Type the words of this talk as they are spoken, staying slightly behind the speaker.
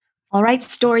All right,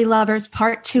 story lovers,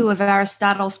 part 2 of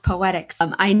Aristotle's Poetics.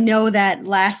 I know that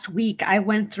last week I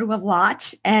went through a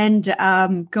lot and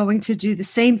going to do the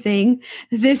same thing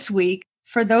this week.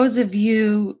 For those of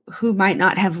you who might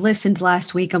not have listened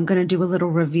last week, I'm going to do a little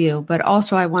review, but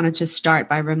also I wanted to start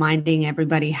by reminding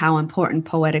everybody how important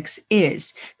poetics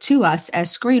is to us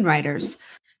as screenwriters.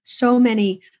 So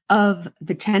many of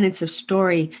the tenets of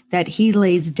story that he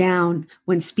lays down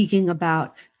when speaking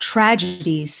about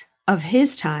tragedies of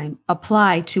his time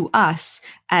apply to us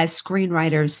as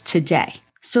screenwriters today.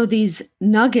 So these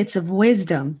nuggets of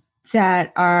wisdom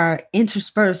that are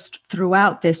interspersed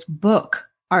throughout this book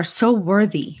are so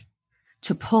worthy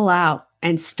to pull out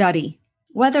and study.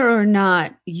 Whether or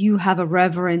not you have a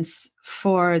reverence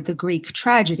for the Greek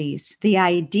tragedies, the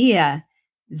idea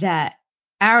that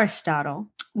Aristotle,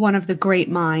 one of the great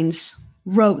minds,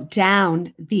 wrote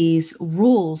down these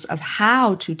rules of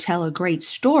how to tell a great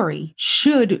story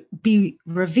should be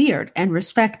revered and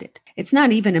respected. It's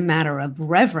not even a matter of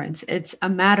reverence. It's a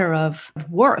matter of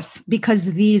worth because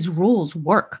these rules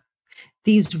work.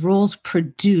 These rules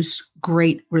produce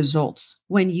great results.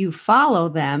 When you follow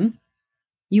them,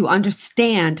 you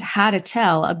understand how to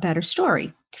tell a better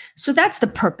story. So that's the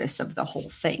purpose of the whole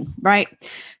thing, right?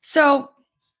 So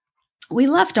we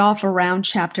left off around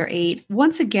chapter 8.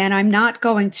 Once again, I'm not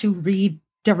going to read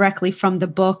directly from the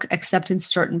book, except in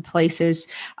certain places.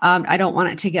 I don't want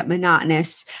it to get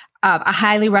monotonous. I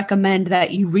highly recommend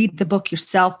that you read the book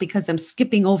yourself because I'm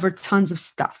skipping over tons of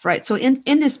stuff, right? So in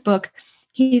this book,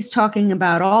 he's talking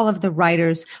about all of the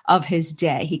writers of his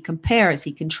day. He compares,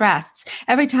 he contrasts.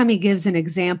 Every time he gives an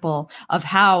example of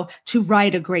how to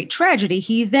write a great tragedy,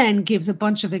 he then gives a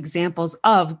bunch of examples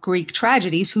of Greek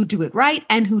tragedies who do it right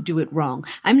and who do it wrong.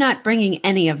 I'm not bringing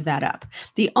any of that up.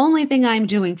 The only thing I'm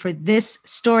doing for this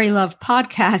Story Love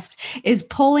podcast is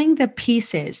pulling the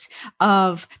pieces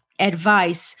of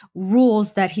advice,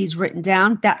 rules that he's written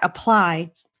down that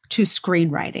apply to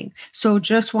screenwriting. So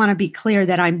just want to be clear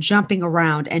that I'm jumping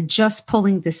around and just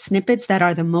pulling the snippets that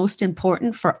are the most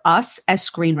important for us as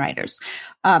screenwriters.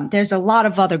 There's a lot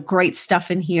of other great stuff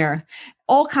in here,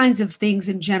 all kinds of things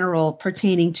in general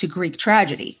pertaining to Greek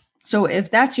tragedy. So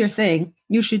if that's your thing,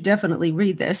 you should definitely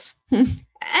read this.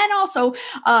 And also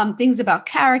things about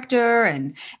character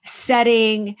and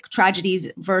setting,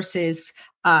 tragedies versus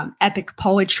epic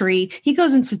poetry. He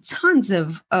goes into tons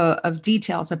of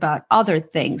details about other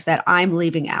things that I'm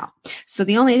leaving out. So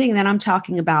the only thing that I'm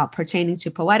talking about pertaining to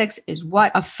poetics is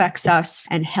what affects us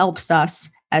and helps us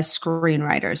as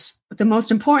screenwriters. But the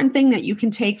most important thing that you can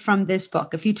take from this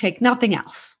book, if you take nothing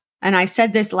else, and I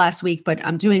said this last week, but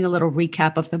I'm doing a little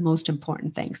recap of the most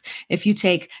important things. If you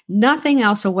take nothing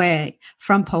else away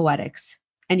from poetics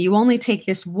and you only take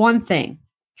this one thing,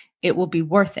 it will be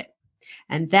worth it.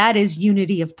 And that is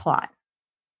unity of plot.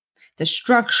 The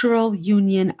structural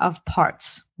union of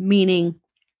parts, meaning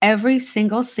every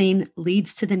single scene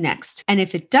leads to the next. And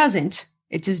if it doesn't,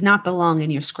 it does not belong in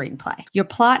your screenplay. Your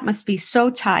plot must be so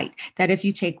tight that if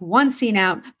you take one scene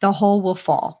out, the whole will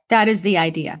fall. That is the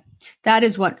idea. That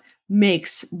is what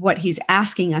makes what he's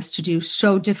asking us to do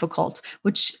so difficult,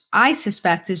 which I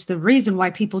suspect is the reason why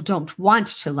people don't want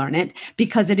to learn it,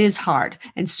 because it is hard.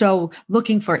 And so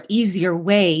looking for easier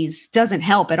ways doesn't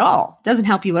help at all. Doesn't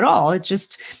help you at all. It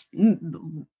just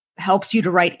helps you to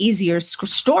write easier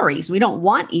stories. We don't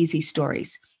want easy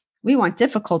stories. We want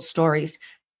difficult stories.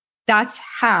 That's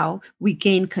how we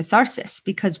gain catharsis,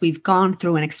 because we've gone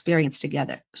through an experience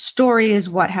together. Story is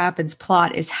what happens.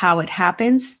 Plot is how it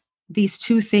happens. These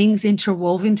two things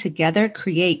interwoven together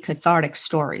create cathartic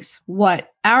stories.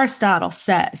 What Aristotle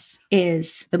says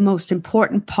is the most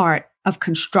important part of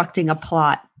constructing a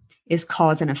plot is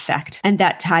cause and effect. And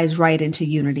that ties right into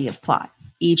unity of plot.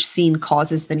 Each scene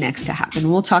causes the next to happen.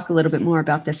 We'll talk a little bit more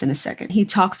about this in a second. He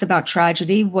talks about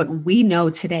tragedy, what we know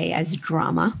today as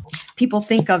drama. People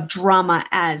think of drama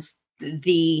as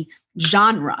the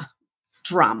genre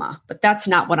drama, but that's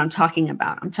not what I'm talking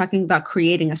about. I'm talking about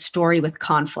creating a story with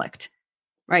conflict,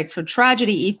 right? So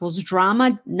tragedy equals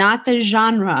drama, not the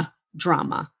genre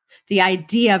drama, the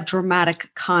idea of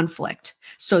dramatic conflict.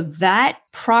 So that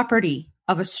property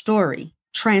of a story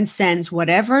transcends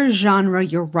whatever genre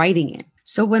you're writing in.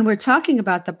 So when we're talking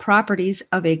about the properties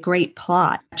of a great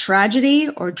plot, tragedy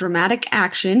or dramatic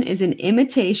action is an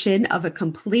imitation of a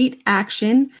complete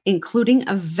action, including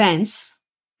events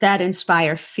that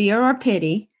inspire fear or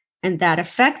pity, and that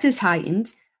effect is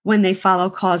heightened when they follow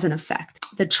cause and effect.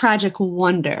 The tragic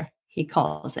wonder, he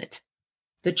calls it.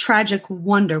 The tragic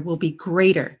wonder will be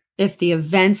greater if the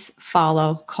events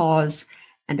follow cause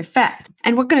and effect.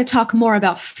 And we're going to talk more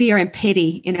about fear and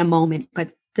pity in a moment, but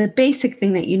the basic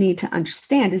thing that you need to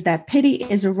understand is that pity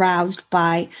is aroused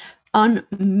by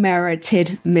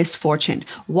unmerited misfortune,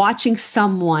 watching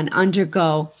someone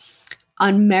undergo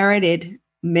unmerited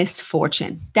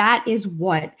misfortune. That is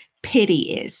what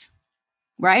pity is.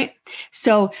 Right?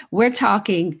 So we're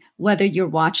talking whether you're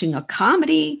watching a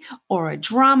comedy or a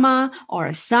drama or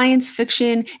a science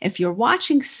fiction, if you're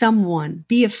watching someone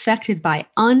be affected by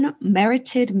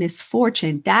unmerited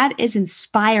misfortune, that is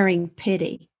inspiring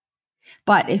pity.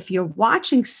 But if you're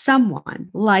watching someone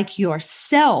like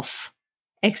yourself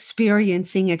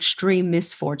experiencing extreme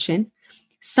misfortune,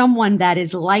 someone that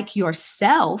is like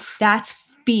yourself, that's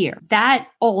fear. That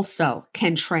also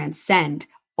can transcend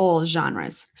all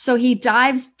genres. So he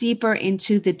dives deeper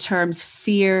into the terms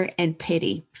fear and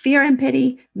pity. Fear and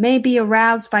pity may be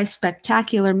aroused by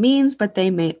spectacular means, but they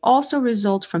may also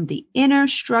result from the inner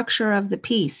structure of the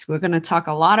piece. We're going to talk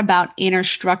a lot about inner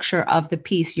structure of the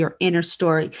piece, your inner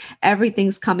story.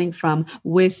 Everything's coming from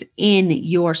within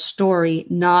your story,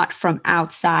 not from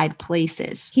outside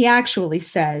places. He actually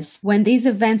says, when these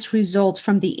events result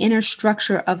from the inner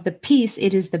structure of the piece,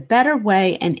 it is the better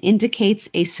way and indicates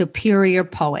a superior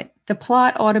poet. The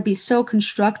plot ought to be so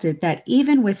constructed that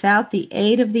even without the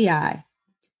aid of the eye,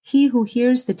 he who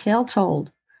hears the tale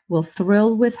told will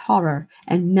thrill with horror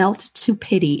and melt to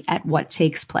pity at what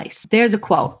takes place. There's a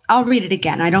quote. I'll read it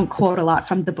again. I don't quote a lot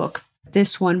from the book.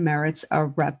 This one merits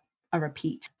a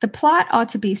repeat. The plot ought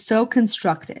to be so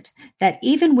constructed that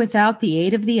even without the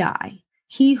aid of the eye,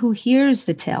 he who hears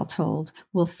the tale told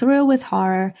will thrill with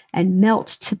horror and melt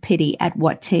to pity at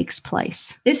what takes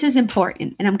place. This is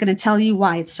important, and I'm going to tell you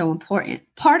why it's so important.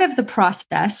 Part of the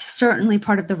process, certainly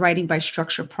part of the writing by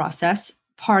structure process,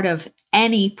 part of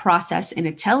any process in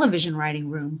a television writing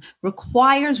room,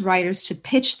 requires writers to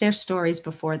pitch their stories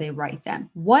before they write them.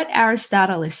 What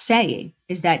Aristotle is saying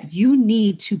is that you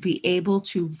need to be able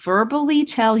to verbally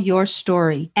tell your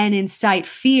story and incite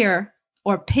fear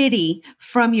or pity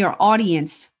from your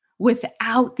audience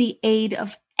without the aid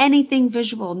of anything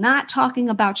visual, not talking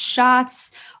about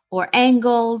shots or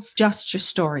angles, just your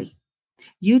story.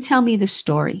 You tell me the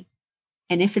story,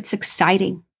 and if it's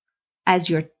exciting as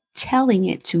you're telling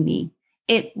it to me,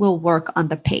 it will work on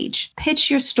the page. Pitch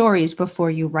your stories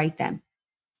before you write them.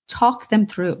 Talk them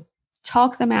through.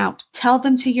 Talk them out. Tell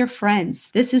them to your friends.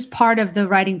 This is part of the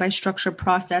writing by structure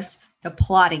process, the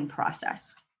plotting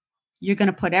process. You're going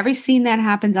to put every scene that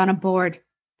happens on a board.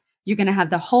 You're going to have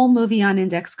the whole movie on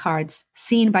index cards,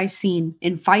 scene by scene.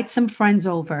 Invite some friends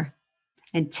over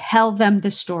and tell them the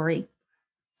story.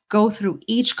 Go through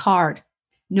each card.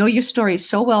 Know your story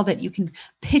so well that you can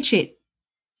pitch it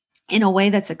in a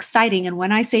way that's exciting. And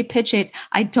when I say pitch it,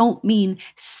 I don't mean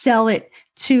sell it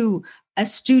to a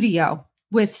studio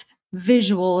with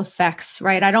visual effects,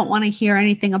 right? I don't want to hear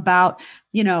anything about,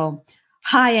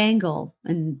 high angle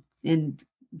and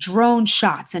drone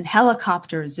shots and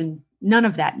helicopters and none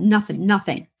of that.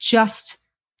 Nothing. Just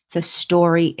the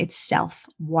story itself.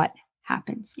 What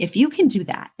happens? If you can do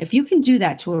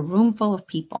that to a room full of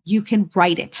people, you can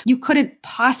write it. You couldn't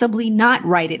possibly not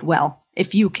write it well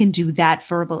if you can do that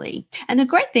verbally. And the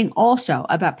great thing also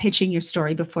about pitching your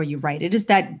story before you write it is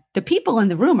that the people in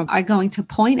the room are going to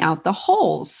point out the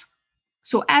holes.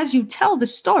 So as you tell the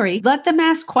story, let them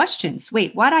ask questions.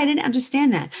 Wait, what? I didn't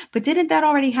understand that. But didn't that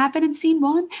already happen in scene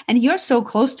one? And you're so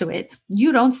close to it,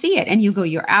 you don't see it. And you go,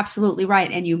 you're absolutely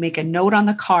right. And you make a note on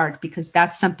the card because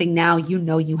that's something now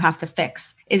you have to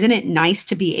fix. Isn't it nice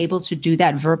to be able to do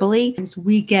that verbally?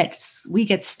 We get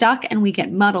stuck and we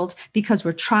get muddled because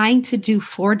we're trying to do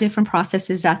 4 different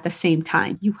processes at the same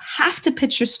time. You have to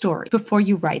pitch your story before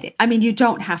you write it. I mean, you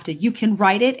don't have to. You can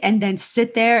write it and then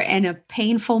sit there in a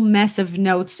painful mess of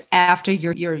notes after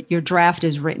your draft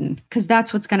is written, because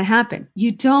that's what's going to happen.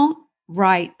 You don't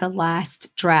write the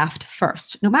last draft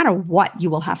first. No matter what, you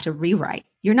will have to rewrite.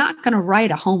 You're not going to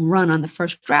write a home run on the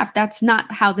first draft. That's not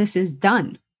how this is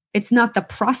done. It's not the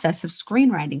process of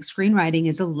screenwriting. Screenwriting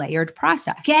is a layered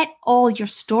process. Get all your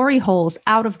story holes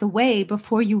out of the way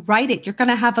before you write it. You're going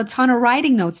to have a ton of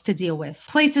writing notes to deal with.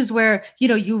 Places where,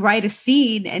 you write a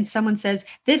scene and someone says,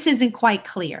 this isn't quite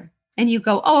clear. And you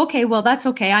go, oh, okay, well, that's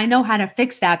okay. I know how to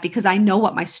fix that because I know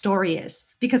what my story is.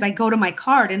 Because I go to my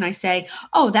card and I say,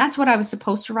 oh, that's what I was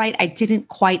supposed to write. I didn't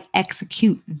quite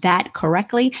execute that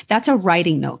correctly. That's a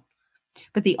writing note.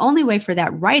 But the only way for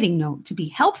that writing note to be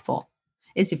helpful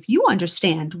is if you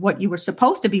understand what you were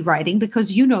supposed to be writing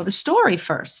because you know the story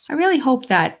first. I really hope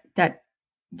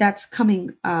that's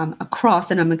coming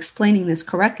across and I'm explaining this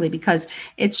correctly, because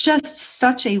it's just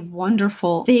such a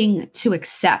wonderful thing to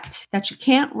accept that you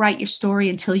can't write your story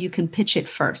until you can pitch it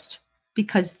first,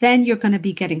 because then you're going to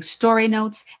be getting story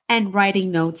notes and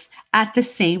writing notes at the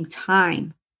same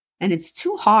time. And it's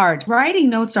too hard. Writing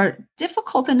notes are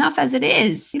difficult enough as it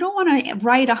is. You don't want to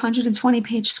write a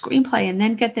 120-page screenplay and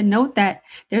then get the note that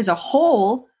there's a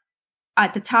hole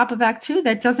at the top of Act 2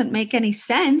 that doesn't make any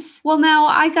sense. Well, now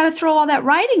I got to throw all that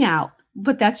writing out.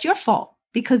 But that's your fault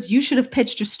because you should have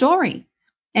pitched your story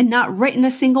and not written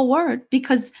a single word,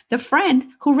 because the friend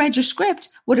who read your script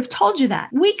would have told you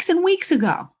that weeks and weeks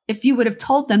ago if you would have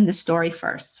told them the story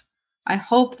first. I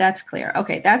hope that's clear.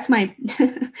 Okay, that's my,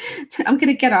 I'm going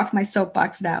to get off my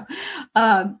soapbox now.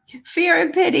 Fear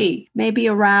and pity may be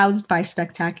aroused by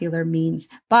spectacular means,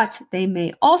 but they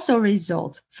may also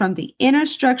result from the inner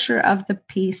structure of the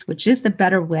piece, which is the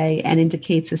better way and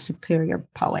indicates a superior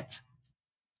poet.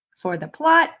 For the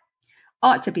plot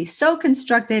ought to be so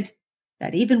constructed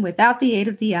that even without the aid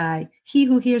of the eye, he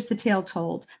who hears the tale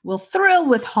told will thrill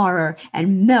with horror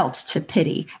and melt to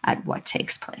pity at what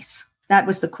takes place. That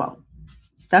was the quote.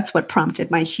 That's what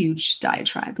prompted my huge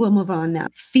diatribe. We'll move on now.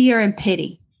 Fear and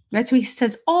pity. Right? So he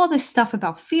says all this stuff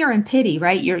about fear and pity,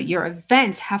 right? Your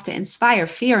events have to inspire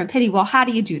fear and pity. Well, how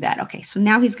do you do that? Okay, so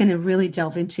now he's going to really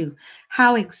delve into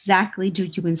how exactly do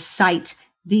you incite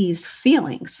these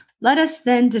feelings. Let us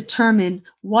then determine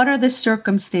what are the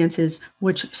circumstances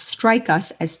which strike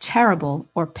us as terrible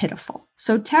or pitiful.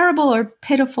 So terrible or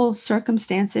pitiful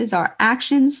circumstances are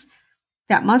actions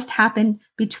that must happen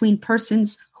between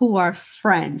persons who are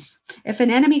friends. If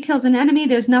an enemy kills an enemy,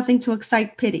 there's nothing to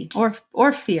excite pity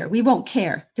or fear. We won't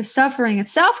care. The suffering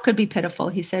itself could be pitiful,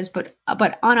 he says, but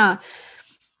on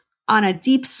a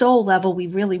deep soul level, we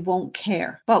really won't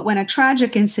care. But when a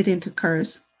tragic incident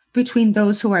occurs between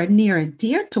those who are near and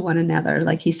dear to one another,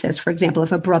 like he says, for example,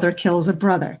 if a brother kills a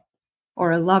brother,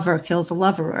 or a lover kills a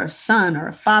lover, or a son or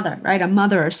a father, right? A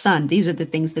mother or son. These are the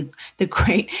things that the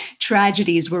great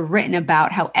tragedies were written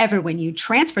about. However, when you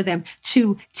transfer them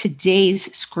to today's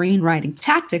screenwriting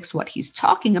tactics, what he's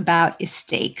talking about is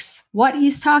stakes. What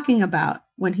he's talking about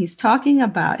when he's talking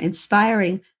about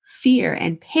inspiring fear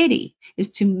and pity is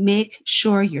to make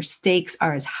sure your stakes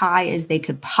are as high as they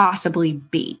could possibly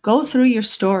be. Go through your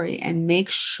story and make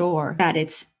sure that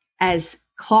it's as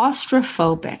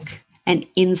claustrophobic and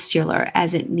insular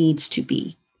as it needs to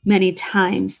be. Many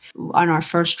times on our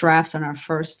first drafts, on our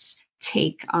first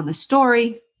take on the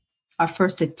story, our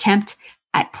first attempt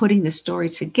at putting the story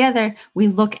together, we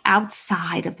look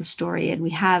outside of the story and we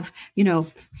have,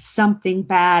 something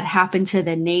bad happen to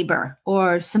the neighbor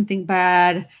or something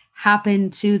bad happen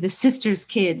to the sister's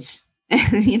kids.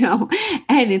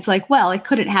 And it's like, well, it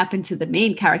couldn't happen to the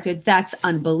main character. That's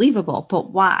unbelievable.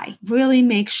 But why? Really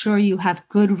make sure you have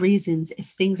good reasons if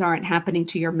things aren't happening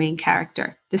to your main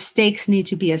character. The stakes need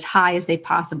to be as high as they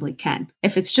possibly can.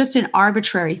 If it's just an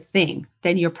arbitrary thing,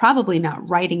 then you're probably not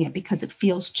writing it because it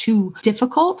feels too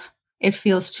difficult. It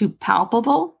feels too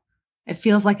palpable. It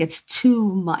feels like it's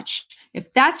too much.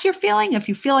 If that's your feeling, if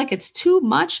you feel like it's too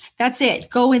much, that's it.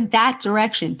 Go in that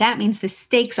direction. That means the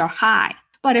stakes are high.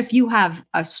 But if you have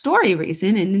a story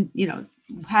reason and,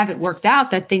 have it worked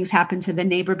out that things happen to the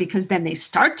neighbor because then they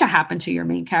start to happen to your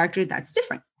main character, that's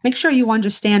different. Make sure you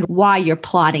understand why you're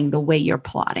plotting the way you're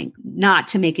plotting, not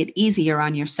to make it easier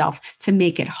on yourself, to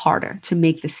make it harder, to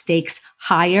make the stakes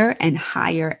higher and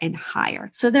higher and higher.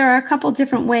 So there are a couple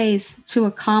different ways to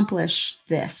accomplish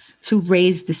this, to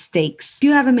raise the stakes. If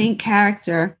you have a main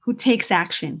character who takes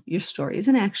action, your story is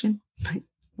an action.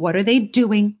 What are they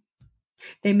doing?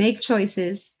 They make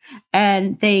choices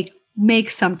and they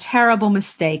make some terrible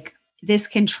mistake. This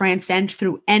can transcend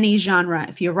through any genre.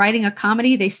 If you're writing a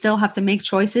comedy, they still have to make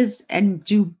choices and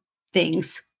do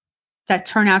things that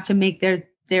turn out to make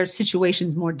their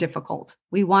situations more difficult.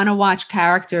 We want to watch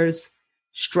characters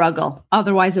struggle.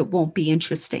 Otherwise, it won't be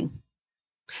interesting.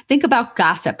 Think about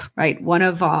gossip, right? One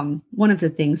of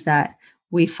the things that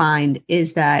we find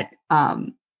is that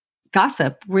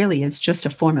gossip really is just a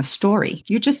form of story.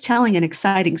 You're just telling an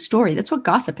exciting story. That's what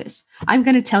gossip is. I'm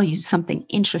going to tell you something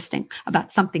interesting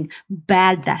about something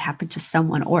bad that happened to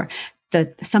someone or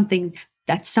something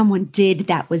that someone did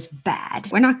that was bad.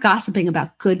 We're not gossiping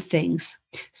about good things.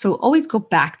 So always go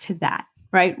back to that,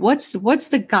 right? What's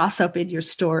the gossip in your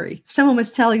story? If someone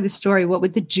was telling the story, what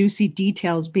would the juicy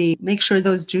details be? Make sure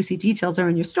those juicy details are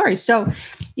in your story. So,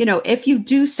 if you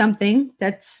do something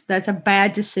that's a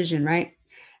bad decision, right?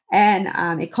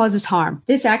 And it causes harm.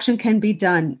 This action can be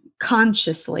done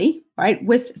consciously, right?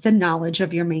 With the knowledge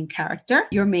of your main character.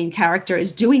 Your main character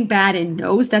is doing bad and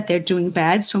knows that they're doing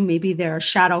bad. So maybe they're a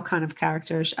shadow kind of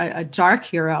character, a dark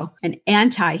hero, an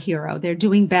anti-hero. They're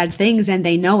doing bad things and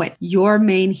they know it. Your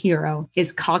main hero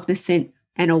is cognizant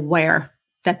and aware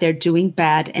that they're doing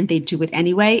bad and they do it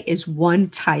anyway is one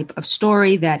type of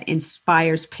story that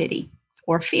inspires pity.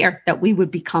 or fear that we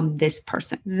would become this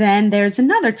person. Then there's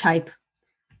another type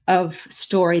of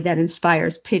story that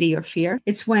inspires pity or fear.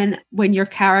 It's when your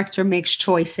character makes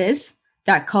choices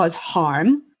that cause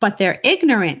harm, but they're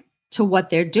ignorant to what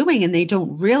they're doing and they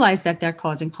don't realize that they're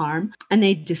causing harm, and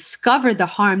they discover the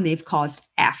harm they've caused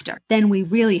after. Then we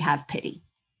really have pity,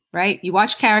 right? You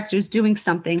watch characters doing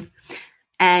something,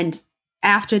 and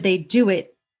after they do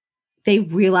it, they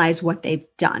realize what they've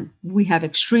done. We have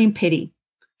extreme pity,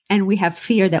 and we have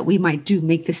fear that we might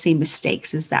make the same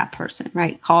mistakes as that person,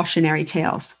 right? Cautionary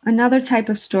tales. Another type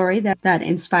of story that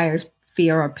inspires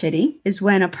fear or pity is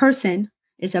when a person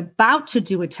is about to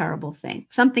do a terrible thing.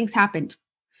 Something's happened.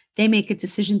 They make a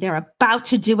decision. They're about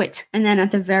to do it. And then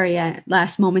at the very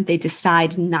last moment, they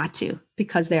decide not to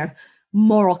because their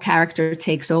moral character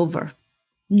takes over,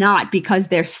 not because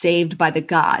they're saved by the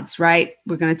gods, right?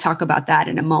 We're going to talk about that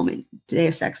in a moment.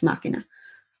 Deus ex machina.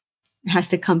 It has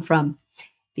to come from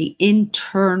the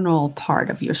internal part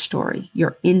of your story,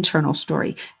 your internal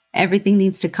story. Everything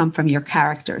needs to come from your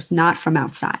characters, not from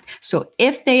outside. So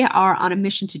if they are on a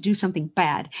mission to do something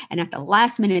bad and at the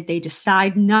last minute they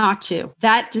decide not to,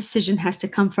 that decision has to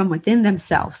come from within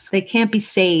themselves. They can't be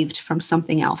saved from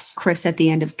something else. Chris at the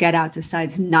end of Get Out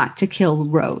decides not to kill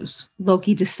Rose.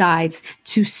 Loki decides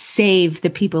to save the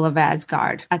people of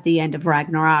Asgard at the end of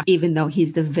Ragnarok, even though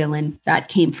he's the villain that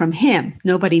came from him.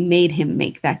 Nobody made him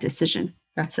make that decision.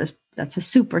 That's a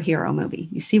superhero movie.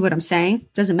 You see what I'm saying?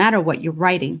 It doesn't matter what you're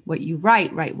writing. What you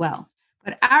write well.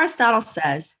 But Aristotle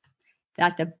says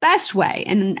that the best way,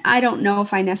 and I don't know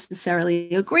if I necessarily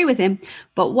agree with him,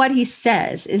 but what he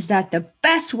says is that the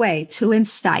best way to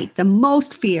incite the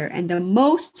most fear and the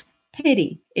most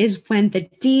pity is when the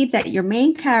deed that your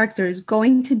main character is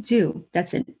going to do,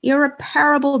 that's an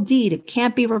irreparable deed. It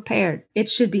can't be repaired. It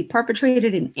should be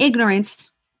perpetrated in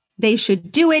ignorance. They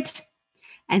should do it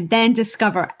and then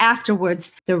discover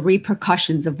afterwards the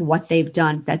repercussions of what they've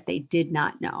done that they did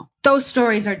not know. Those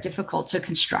stories are difficult to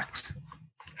construct.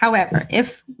 However,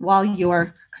 if while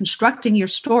you're constructing your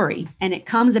story and it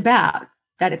comes about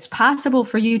that it's possible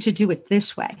for you to do it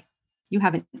this way, you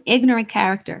have an ignorant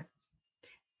character,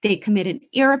 they commit an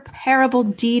irreparable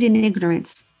deed in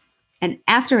ignorance, and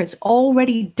after it's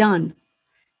already done,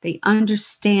 they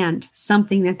understand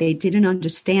something that they didn't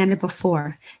understand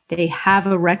before. They have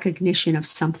a recognition of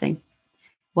something.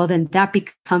 Well, then that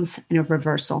becomes a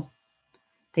reversal.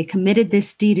 They committed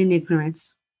this deed in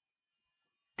ignorance.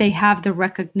 They have the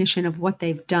recognition of what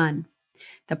they've done.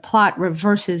 The plot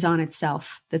reverses on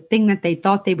itself. The thing that they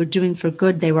thought they were doing for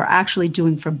good, they were actually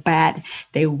doing for bad.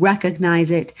 They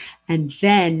recognize it. And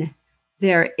then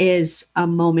there is a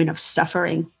moment of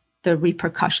suffering, the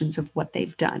repercussions of what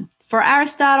they've done. For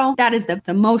Aristotle, that is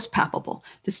the most palpable.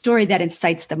 The story that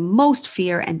incites the most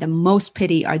fear and the most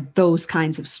pity are those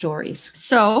kinds of stories.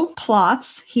 So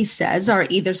plots, he says, are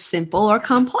either simple or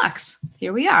complex.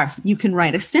 Here we are. You can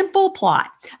write a simple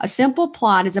plot. A simple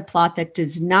plot is a plot that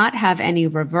does not have any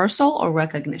reversal or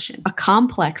recognition. A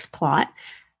complex plot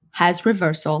has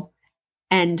reversal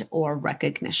and or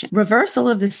recognition. Reversal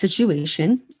of the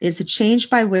situation is a change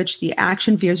by which the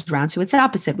action veers around to its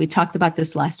opposite. We talked about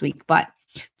this last week, but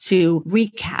to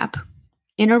recap,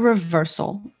 in a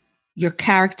reversal, your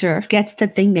character gets the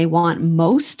thing they want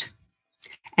most,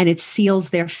 and it seals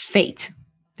their fate,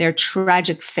 their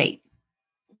tragic fate,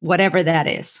 whatever that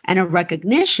is. And a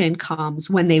recognition comes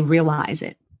when they realize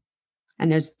it.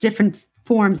 And there's different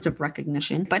forms of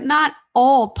recognition, but not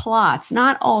all plots,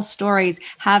 not all stories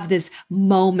have this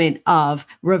moment of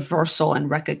reversal and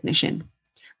recognition.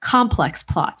 Complex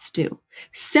plots do.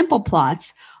 Simple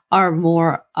plots are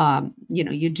more,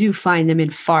 you do find them in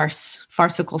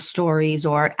farcical stories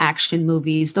or action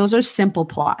movies. Those are simple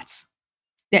plots.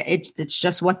 It's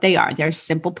just what they are. They're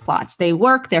simple plots. They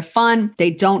work, they're fun.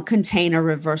 They don't contain a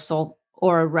reversal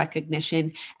or a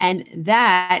recognition. And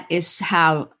that is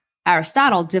how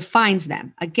Aristotle defines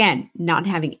them. Again, not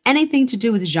having anything to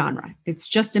do with genre. It's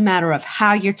just a matter of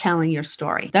how you're telling your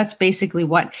story. That's basically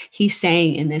what he's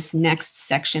saying in this next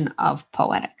section of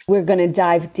Poetics. We're going to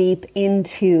dive deep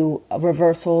into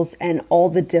reversals and all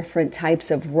the different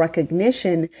types of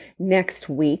recognition next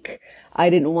week. I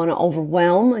didn't want to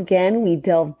overwhelm. Again, we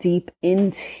delve deep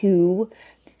into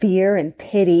fear and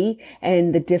pity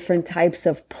and the different types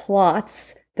of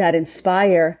plots that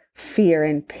inspire fear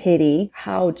and pity,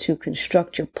 how to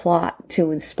construct your plot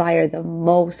to inspire the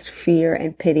most fear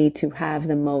and pity, to have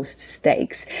the most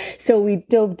stakes. So we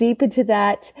dove deep into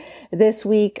that this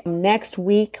week. Next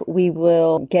week, we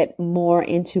will get more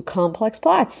into complex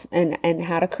plots and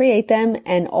how to create them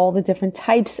and all the different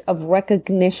types of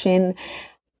recognition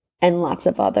and lots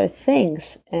of other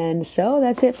things. And so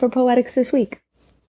that's it for Poetics this week.